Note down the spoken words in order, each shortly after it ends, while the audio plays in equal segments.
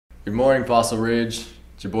Good morning, Fossil Ridge.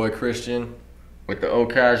 It's your boy Christian with the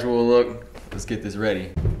old casual look. Let's get this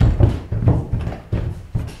ready.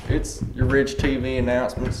 It's your Ridge TV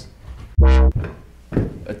announcements.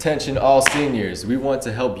 Attention all seniors, we want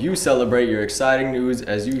to help you celebrate your exciting news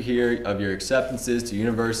as you hear of your acceptances to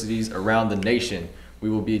universities around the nation.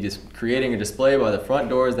 We will be creating a display by the front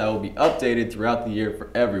doors that will be updated throughout the year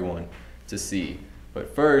for everyone to see.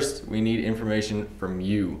 But first, we need information from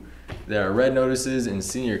you. There are red notices in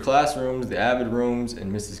senior classrooms, the Avid rooms, in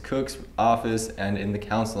Mrs. Cook's office, and in the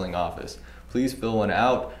counseling office. Please fill one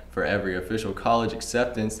out for every official college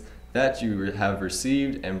acceptance that you have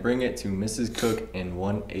received and bring it to Mrs. Cook in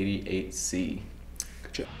 188C.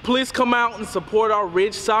 Please come out and support our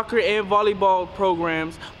Ridge soccer and volleyball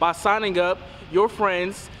programs by signing up your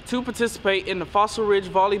friends to participate in the Fossil Ridge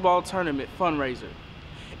Volleyball Tournament fundraiser.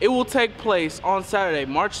 It will take place on Saturday,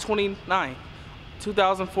 March 29th,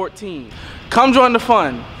 2014. Come join the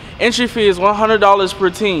fun. Entry fee is $100 per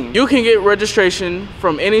team. You can get registration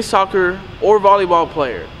from any soccer or volleyball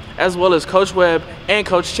player, as well as Coach Webb and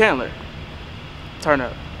Coach Chandler. Turn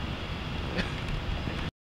up.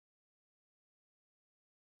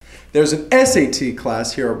 There's an SAT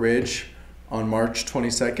class here at Ridge on March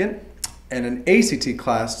 22nd and an ACT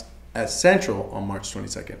class at Central on March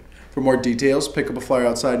 22nd. For more details, pick up a flyer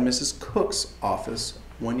outside Mrs. Cook's office,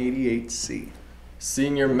 188C.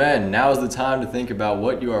 Senior men, now is the time to think about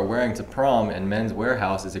what you are wearing to prom, and Men's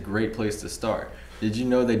Warehouse is a great place to start. Did you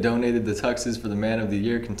know they donated the tuxes for the Man of the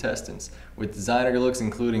Year contestants? With designer looks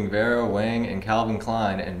including Vera Wang and Calvin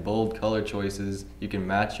Klein and bold color choices, you can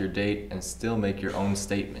match your date and still make your own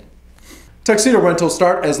statement. Tuxedo rentals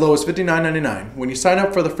start as low as $59.99 when you sign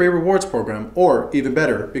up for the free rewards program, or even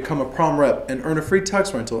better, become a prom rep and earn a free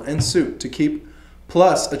tux rental and suit to keep,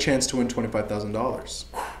 plus a chance to win $25,000.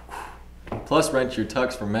 Plus, rent your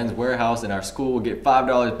tux from Men's Warehouse and our school will get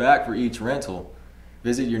 $5 back for each rental.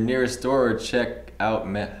 Visit your nearest store or check out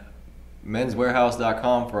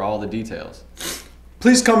menswarehouse.com for all the details.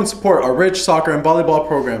 Please come and support our Ridge soccer and volleyball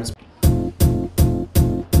programs.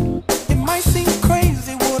 It might seem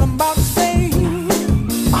crazy what I'm about to say.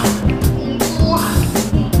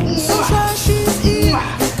 Sunshine she's easy, you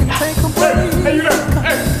can take a break. Hey, you there!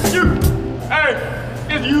 Hey, you! Hey,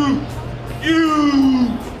 it's you!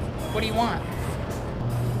 What do you want?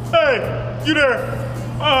 Hey, you there?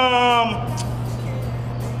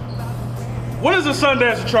 When is the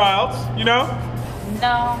Sundance tryouts, you know?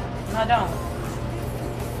 No, I don't.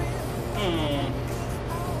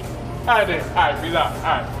 Alright then, alright, peace out.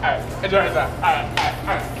 Alright, enjoy this out.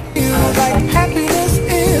 Alright. Feel like happiness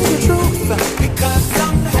is the truth. Because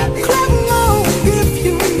I'm happy. Clap along if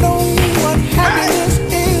you know what happiness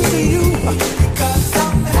is to you. Because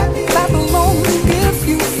I'm happy. Clap along if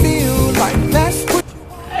you feel like that's what you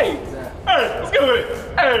want. Hey, let's get with it.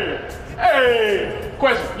 Hey,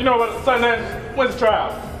 question. You know what Sundance, when's the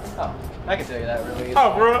tryout? Oh, I can tell you that really easy.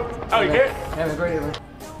 Oh, bro. Oh, you can't? Yeah, it's great.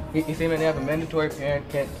 You see, man, they have a mandatory parent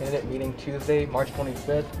candidate meeting Tuesday, March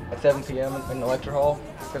 25th at 7 p.m. in the lecture hall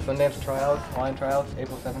for Sundance tryouts, line tryouts,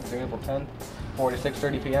 April 7th through April 10th, 4 to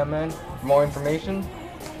 6:30 p.m., man. For more information,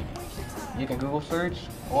 you can Google search,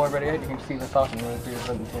 or better yet, you can see the talking room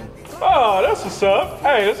 317. Oh, that's what's up.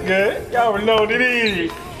 Hey, that's good. Y'all already know what it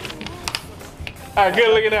is. All right, good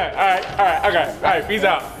look at that. All right, okay. All right, peace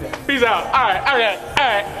out. Peace out. All right.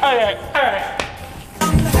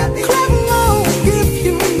 Clap along if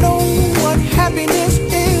you know what happiness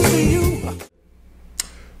is to you.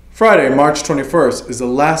 Friday, March 21st is the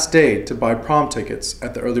last day to buy prom tickets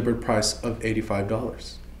at the early bird price of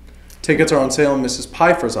 $85. Tickets are on sale in Mrs.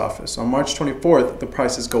 Pfeiffer's office. On March 24th, the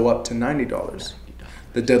prices go up to $90.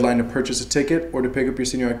 The deadline to purchase a ticket or to pick up your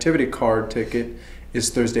senior activity card ticket is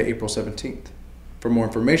Thursday, April 17th. For more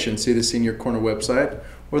information, see the Senior Corner website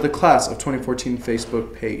or the Class of 2014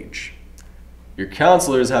 Facebook page. Your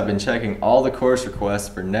counselors have been checking all the course requests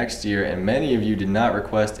for next year, and many of you did not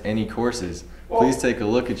request any courses. Please take a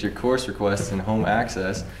look at your course requests in Home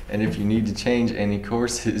Access, and if you need to change any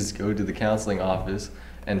courses, go to the counseling office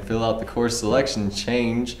and fill out the course selection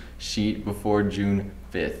change sheet before June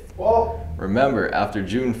 5th. Remember, after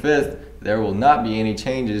June 5th, there will not be any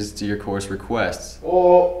changes to your course requests.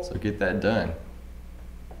 So get that done.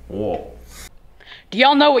 Whoa. Do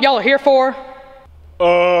y'all know what y'all are here for?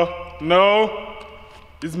 No.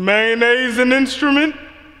 Is mayonnaise an instrument?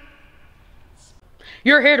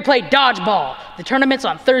 You're here to play dodgeball. The tournament's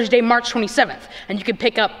on Thursday, March 27th, and you can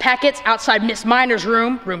pick up packets outside Miss Miner's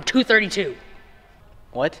room 232.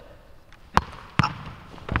 What?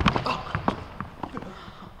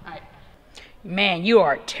 Man, you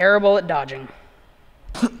are terrible at dodging.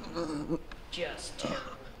 Just terrible.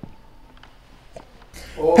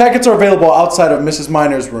 Packets are available outside of Mrs.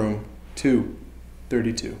 Miner's room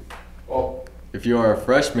 232. If you are a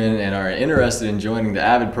freshman and are interested in joining the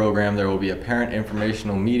AVID program, there will be a parent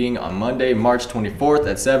informational meeting on Monday, March 24th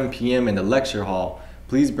at 7 p.m. in the lecture hall.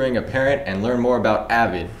 Please bring a parent and learn more about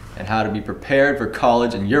AVID and how to be prepared for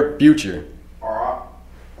college and your future.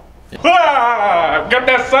 Got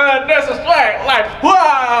that son, that's a swag. Like,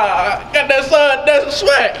 got that son, that's a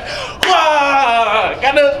swag.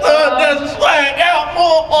 Got that son, that's a swag.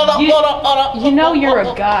 Hold up. You know you're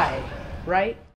a guy, right?